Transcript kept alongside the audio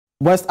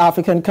West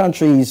African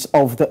countries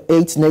of the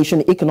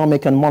eight-nation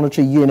Economic and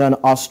Monetary Union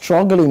are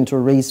struggling to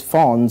raise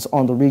funds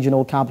on the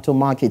regional capital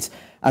markets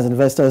as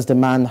investors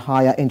demand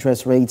higher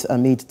interest rates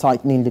amid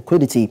tightening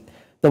liquidity.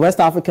 The West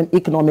African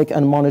Economic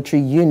and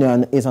Monetary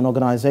Union is an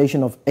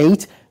organization of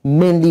 8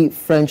 mainly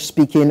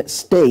French-speaking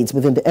states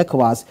within the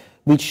ECOWAS,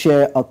 which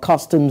share a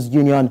customs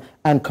union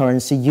and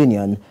currency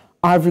union.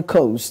 Ivory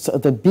Coast,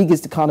 the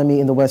biggest economy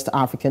in the West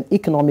African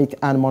Economic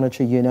and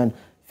Monetary Union,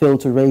 failed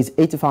to raise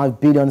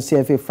 85 billion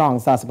CFA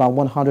francs, that's about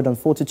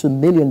 $142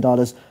 million,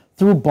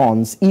 through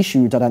bonds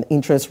issued at an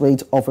interest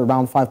rate of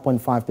around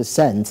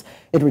 5.5%.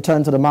 It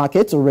returned to the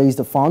market to raise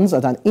the funds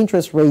at an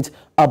interest rate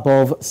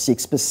above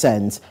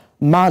 6%.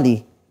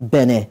 Mali,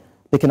 Benin,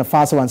 Burkina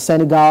Faso and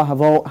Senegal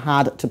have all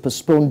had to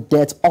postpone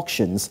debt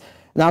auctions.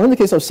 Now, in the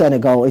case of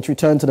Senegal, it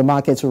returned to the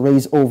market to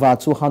raise over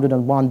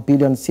 201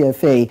 billion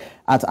CFA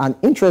at an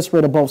interest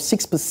rate above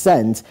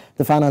 6%,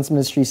 the Finance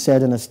Ministry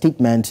said in a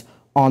statement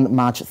on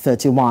March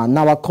 31.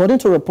 Now, according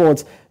to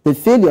reports, the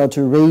failure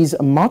to raise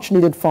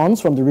much-needed funds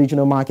from the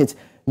regional market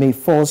may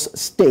force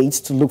states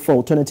to look for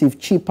alternative,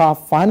 cheaper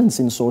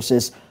financing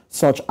sources,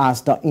 such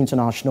as the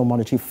International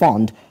Monetary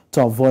Fund,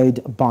 to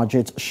avoid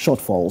budget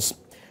shortfalls.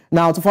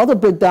 Now, to further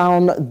break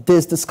down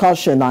this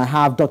discussion, I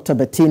have Dr.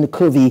 Bertin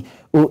Koovi,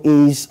 who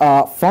is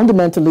a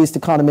fundamentalist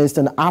economist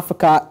and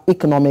Africa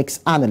economics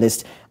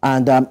analyst,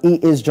 and he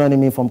is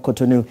joining me from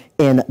Cotonou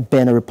in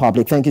Benin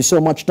Republic. Thank you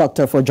so much,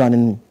 Doctor, for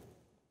joining me.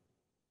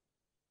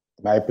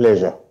 My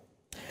pleasure.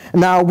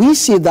 Now, we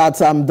see that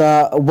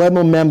the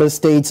UEMOA member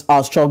states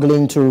are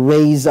struggling to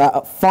raise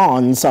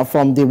funds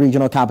from the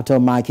regional capital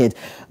market.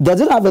 Does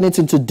it have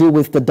anything to do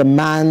with the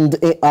demand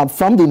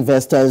from the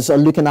investors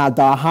looking at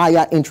the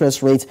higher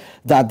interest rates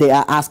that they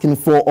are asking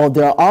for, or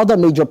there are other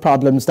major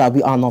problems that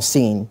we are not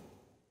seeing?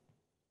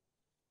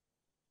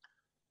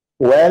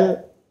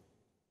 Well,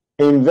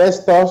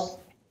 investors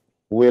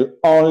will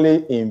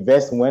only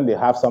invest when they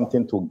have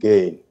something to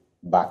gain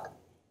back.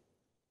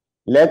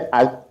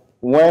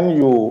 When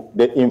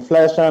the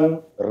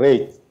inflation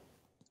rate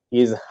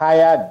is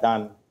higher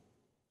than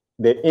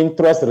the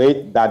interest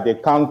rate that the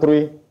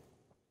country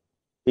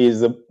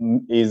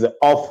is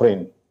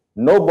offering,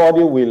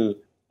 nobody will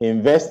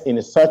invest in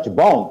such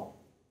bond.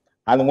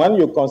 And when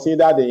you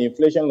consider the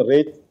inflation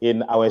rate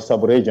in our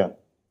sub-region,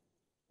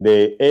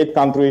 the 8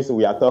 countries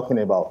we are talking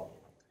about,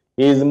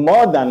 is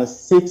more than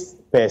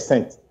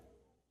 6%.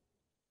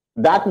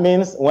 That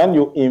means when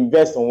you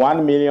invest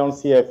 1 million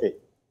CFA,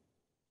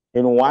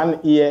 in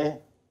 1 year,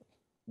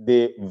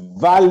 the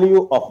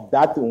value of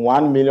that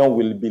 1 million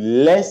will be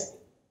less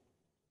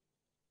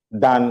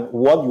than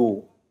what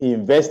you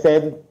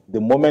invested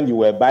the moment you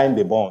were buying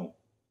the bond.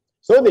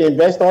 So the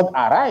investors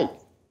are right.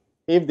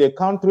 If the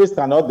countries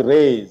cannot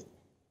raise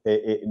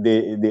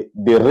the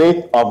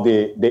rate of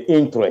the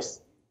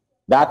interest,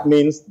 that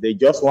means they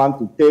just want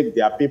to take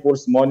their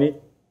people's money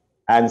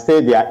and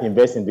say they are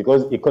investing,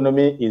 because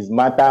economy is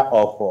matter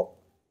of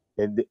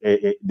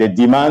the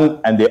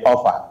demand and the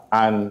offer.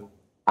 And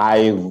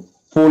I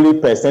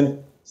fully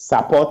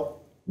support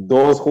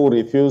those who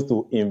refuse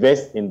to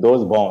invest in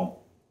those bonds.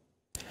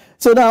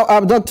 So now,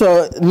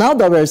 Doctor, now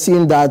that we're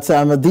seeing that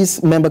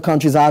these member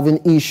countries are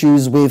having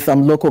issues with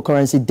local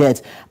currency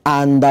debt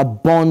and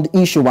bond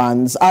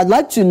issuance, I'd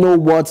like to know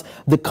what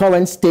the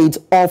current state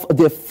of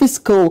their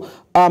fiscal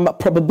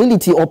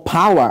probability or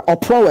power or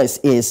prowess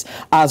is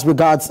as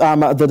regards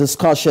the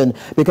discussion,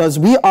 because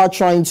we are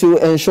trying to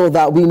ensure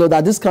that we know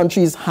that these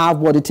countries have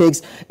what it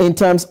takes in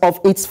terms of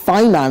its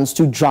finance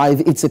to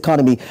drive its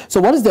economy. So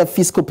what is their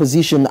fiscal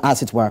position,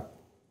 as it were?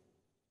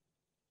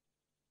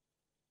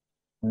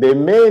 The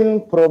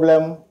main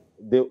problem,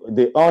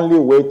 the only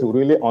way to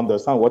really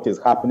understand what is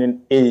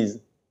happening is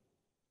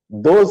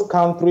those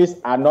countries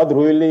are not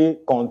really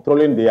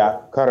controlling their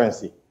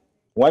currency.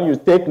 When you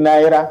take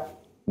Naira,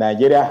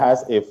 Nigeria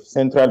has a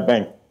central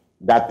bank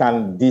that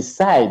can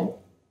decide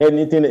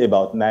anything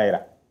about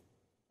Naira.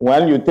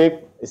 When you take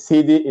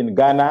CD in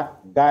Ghana,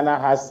 Ghana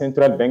has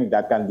central bank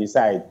that can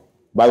decide.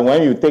 But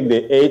when you take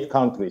the 8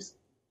 countries,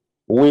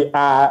 we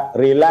are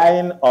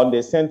relying on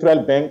the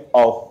central bank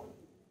of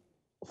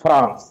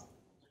France,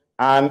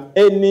 and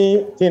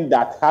anything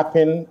that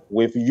happens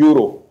with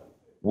euro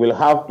will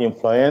have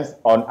influence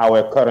on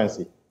our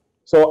currency.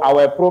 So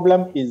our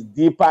problem is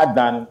deeper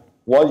than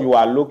what you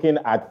are looking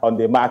at on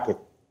the market.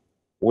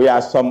 We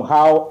are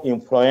somehow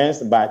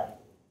influenced by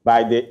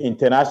the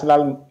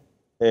international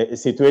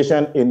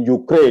situation in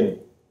Ukraine,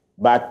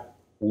 but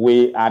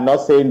we are not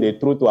saying the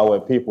truth to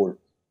our people.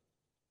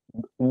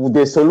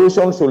 The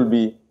solution should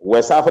be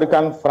West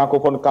African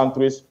Francophone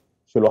countries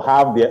should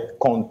have the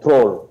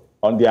control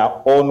on their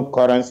own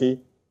currency,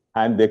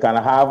 and they can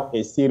have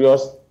a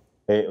serious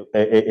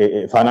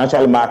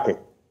financial market.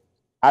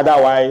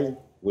 Otherwise,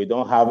 we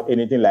don't have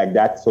anything like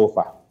that so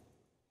far.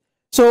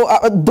 So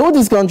though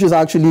these countries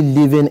are actually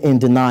living in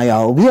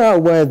denial, we are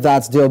aware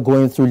that they are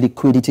going through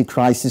liquidity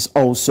crisis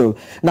also.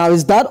 Now,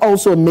 is that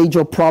also a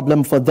major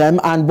problem for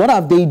them? And what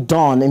have they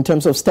done in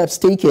terms of steps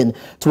taken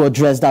to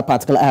address that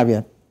particular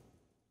area?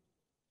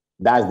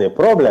 That's the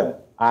problem.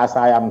 as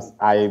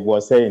I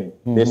was saying,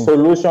 the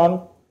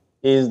solution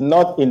is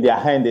not in their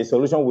hand. The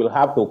solution will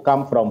have to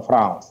come from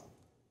France.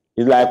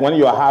 It's like when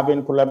you are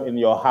having problem in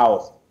your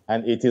house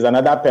and it is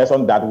another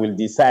person that will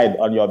decide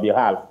on your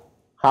behalf.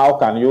 How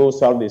can you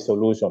solve the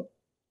solution?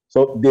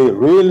 So the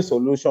real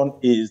solution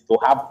is to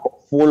have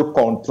full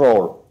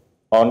control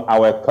on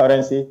our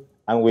currency,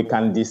 and we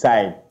can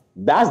decide.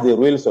 That's the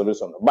real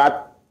solution.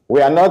 But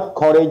we are not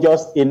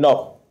courageous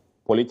enough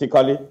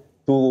politically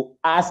to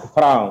ask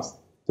France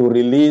to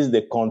release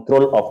the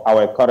control of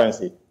our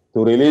currency,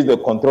 to release the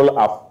control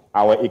of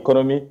our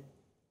economy.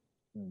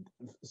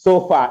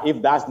 So far,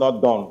 if that's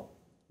not done,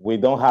 we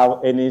don't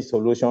have any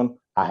solution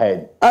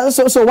ahead.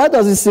 So why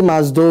does it seem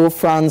as though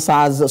France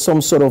has some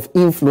sort of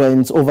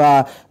influence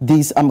over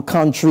this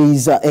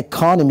country's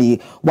economy?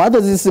 Why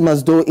does it seem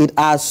as though it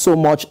has so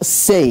much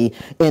say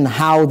in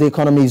how the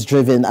economy is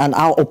driven and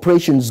how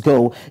operations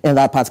go in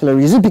that particular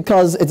region? Is it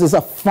because it is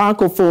a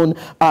francophone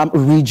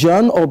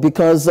region, or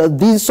because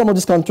some of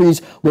these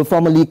countries were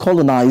formerly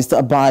colonized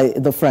by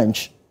the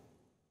French?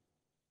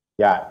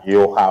 Yeah,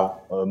 you have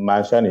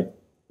mentioned it.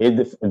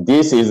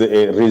 This is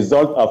a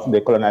result of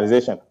the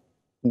colonization.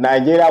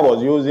 Nigeria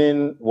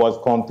was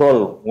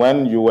controlled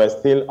when you were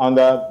still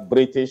under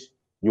British.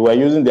 You were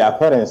using their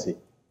currency.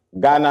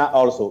 Ghana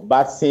also.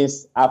 But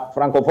since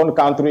Francophone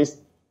countries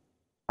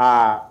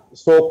are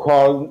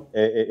so-called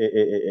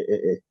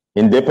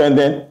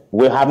independent,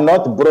 we have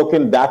not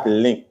broken that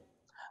link.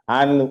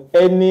 And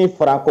any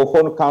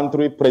Francophone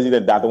country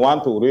president that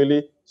want to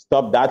really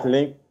stop that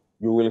link,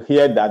 you will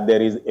hear that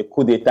there is a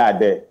coup d'etat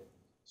there.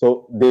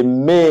 So the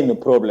main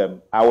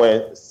problem,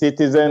 our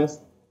citizens,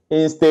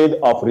 instead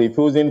of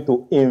refusing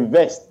to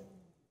invest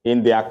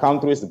in their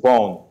country's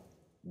bond,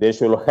 they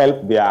should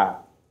help their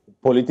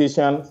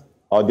politicians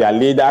or their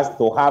leaders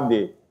to have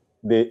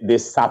the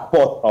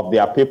support of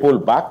their people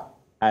back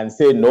and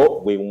say,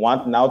 no, we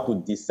want now to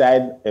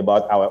decide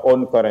about our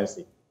own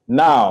currency.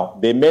 Now,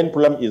 the main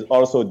problem is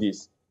also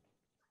this.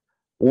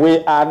 We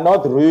are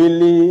not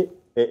really,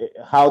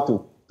 how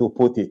to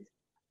put it,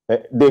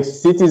 the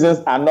citizens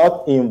are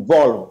not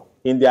involved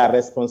in their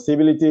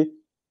responsibility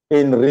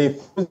in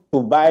refusing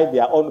to buy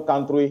their own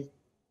country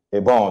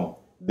a bond.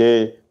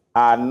 They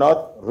are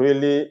not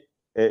really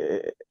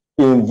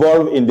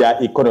involved in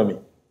their economy.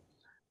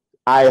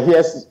 I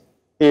hear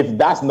if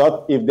they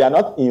are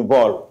not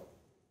involved,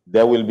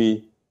 there will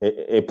be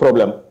a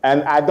problem.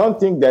 And I don't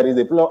think there is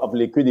a problem of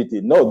liquidity.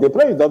 No, the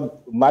problem is not a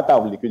matter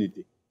of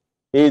liquidity.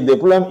 The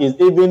problem is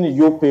even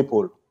you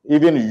people,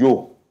 even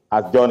you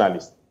as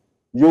journalists,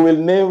 you will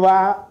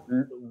never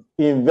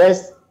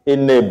invest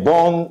in a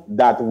bond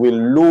that will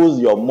lose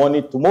your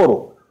money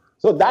tomorrow.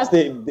 So that's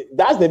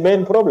the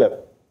main problem.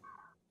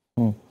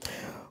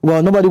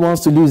 Well, nobody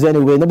wants to lose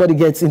anyway. Nobody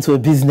gets into a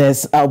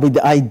business with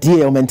the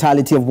idea or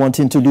mentality of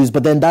wanting to lose,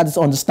 but then that is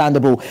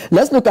understandable.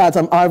 Let's look at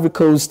Ivory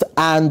Coast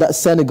and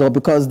Senegal,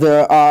 because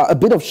there are a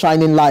bit of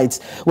shining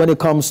lights when it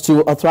comes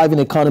to a thriving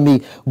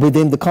economy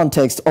within the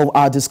context of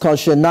our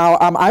discussion. Now,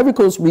 Ivory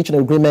Coast reached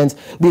an agreement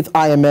with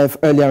IMF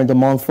earlier in the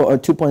month for a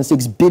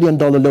 $2.6 billion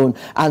loan,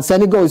 and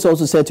Senegal is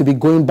also said to be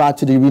going back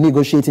to the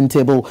renegotiating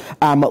table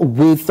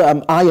with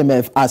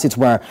IMF, as it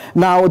were.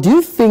 Now, do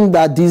you think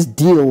that these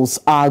deals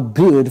are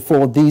good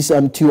for these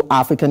two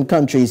African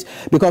countries?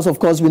 Because, of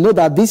course, we know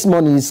that this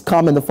money is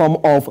come in the form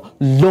of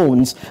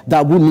loans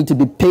that will need to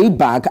be paid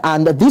back,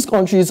 and these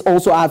countries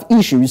also have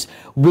issues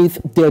with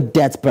their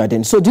debt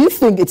burden. So do you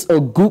think it's a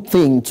good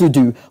thing to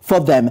do for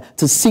them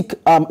to seek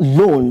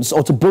loans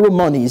or to borrow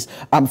monies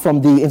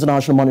from the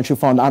International Monetary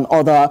Fund and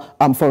other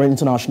foreign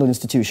international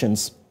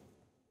institutions?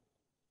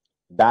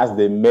 That's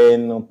the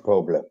main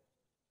problem.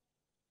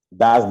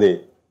 That's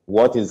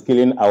what is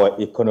killing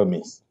our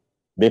economies.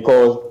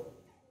 Because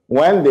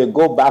when they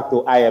go back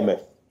to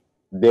IMF,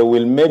 they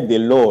will make the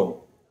loan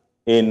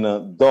in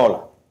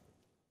dollar.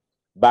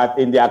 But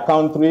in their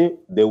country,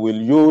 they will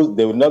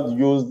not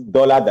use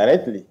dollar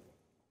directly.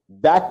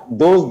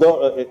 Those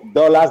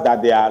dollars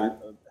that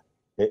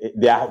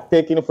they are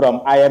taking from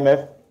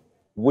IMF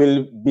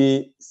will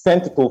be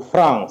sent to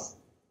France,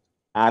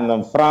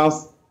 and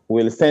France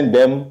will send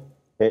them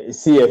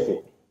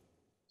CFA.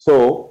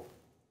 So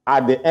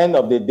at the end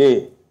of the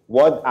day,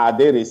 what are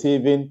they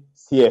receiving?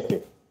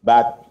 CFA.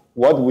 But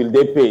what will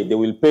they pay? They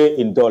will pay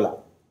in dollar.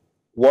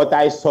 What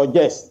I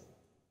suggest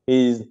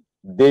is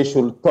they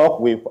should talk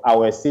with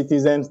our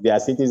citizens, their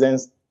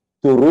citizens,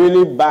 to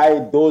really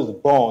buy those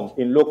bonds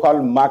in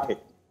local market,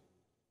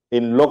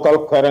 in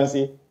local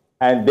currency,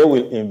 and they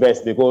will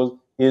invest, because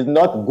it's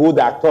not good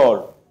at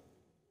all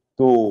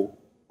to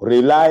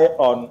rely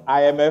on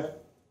IMF.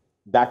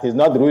 That is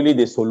not really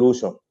the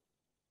solution.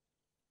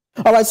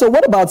 All right, so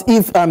what about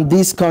if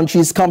these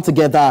countries come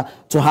together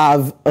to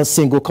have a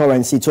single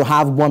currency, to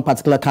have one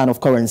particular kind of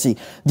currency?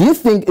 Do you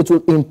think it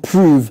will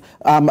improve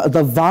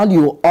the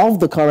value of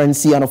the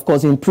currency and, of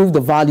course, improve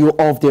the value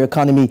of their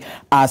economy,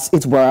 as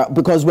it were?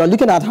 Because we're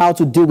looking at how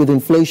to deal with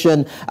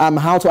inflation,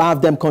 how to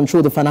have them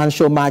control the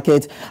financial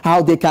market,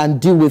 how they can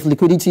deal with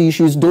liquidity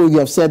issues, though you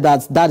have said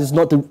that that is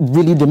not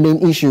really the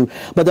main issue.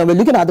 But then we're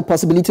looking at the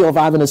possibility of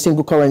having a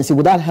single currency.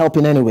 Would that help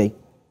in any way?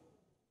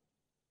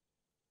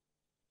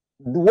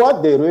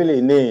 What they really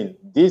need,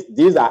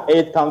 these are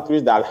 8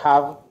 countries that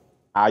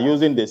are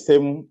using the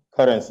same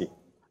currency.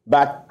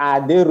 But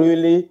are they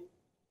really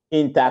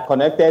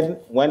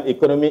interconnected when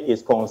economy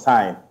is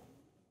concerned?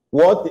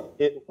 What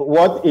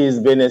is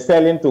Benin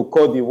selling to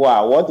Cote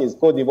d'Ivoire? What is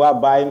Cote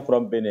d'Ivoire buying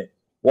from Benin?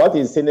 What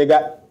is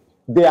Senegal?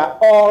 We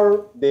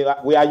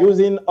are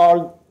using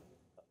all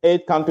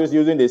 8 countries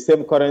using the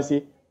same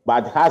currency,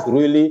 but has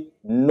really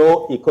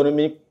no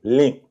economic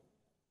link.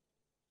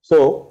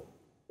 So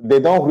they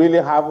don't really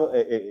have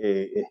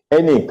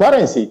any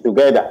currency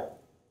together.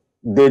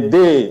 The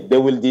day they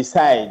will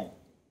decide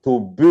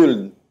to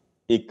build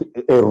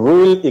a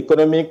real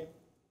economic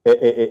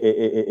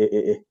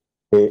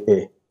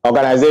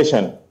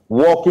organization,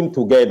 working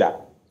together,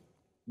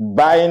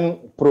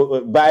 buying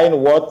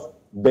what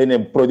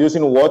Benin,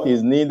 producing what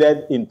is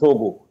needed in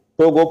Togo,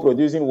 Togo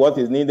producing what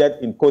is needed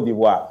in Cote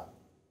d'Ivoire.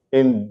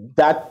 In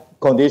that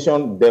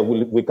condition,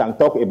 we can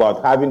talk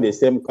about having the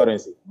same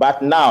currency.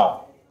 But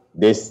now,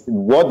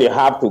 what they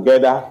have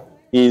together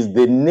is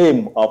the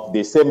name of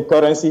the same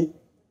currency,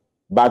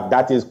 but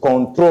that is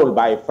controlled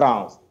by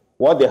France.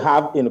 What they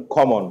have in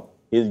common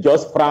is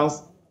just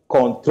France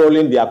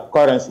controlling their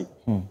currency.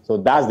 So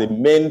that's the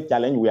main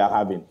challenge we are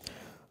having.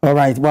 All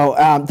right.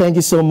 Well, thank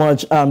you so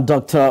much,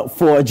 Doctor,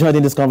 for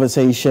joining this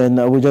conversation.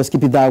 We'll just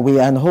keep it that way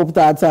and hope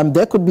that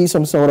there could be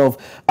some sort of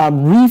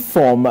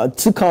reform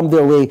to come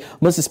their way,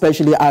 most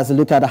especially as they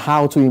look at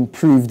how to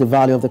improve the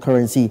value of the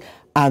currency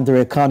and their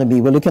economy.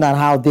 We're looking at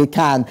how they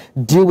can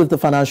deal with the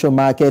financial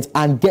market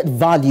and get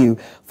value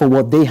for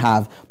what they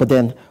have. But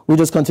then we'll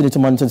just continue to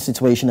monitor the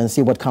situation and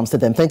see what comes to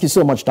them. Thank you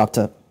so much,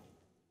 Doctor.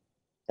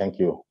 Thank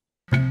you.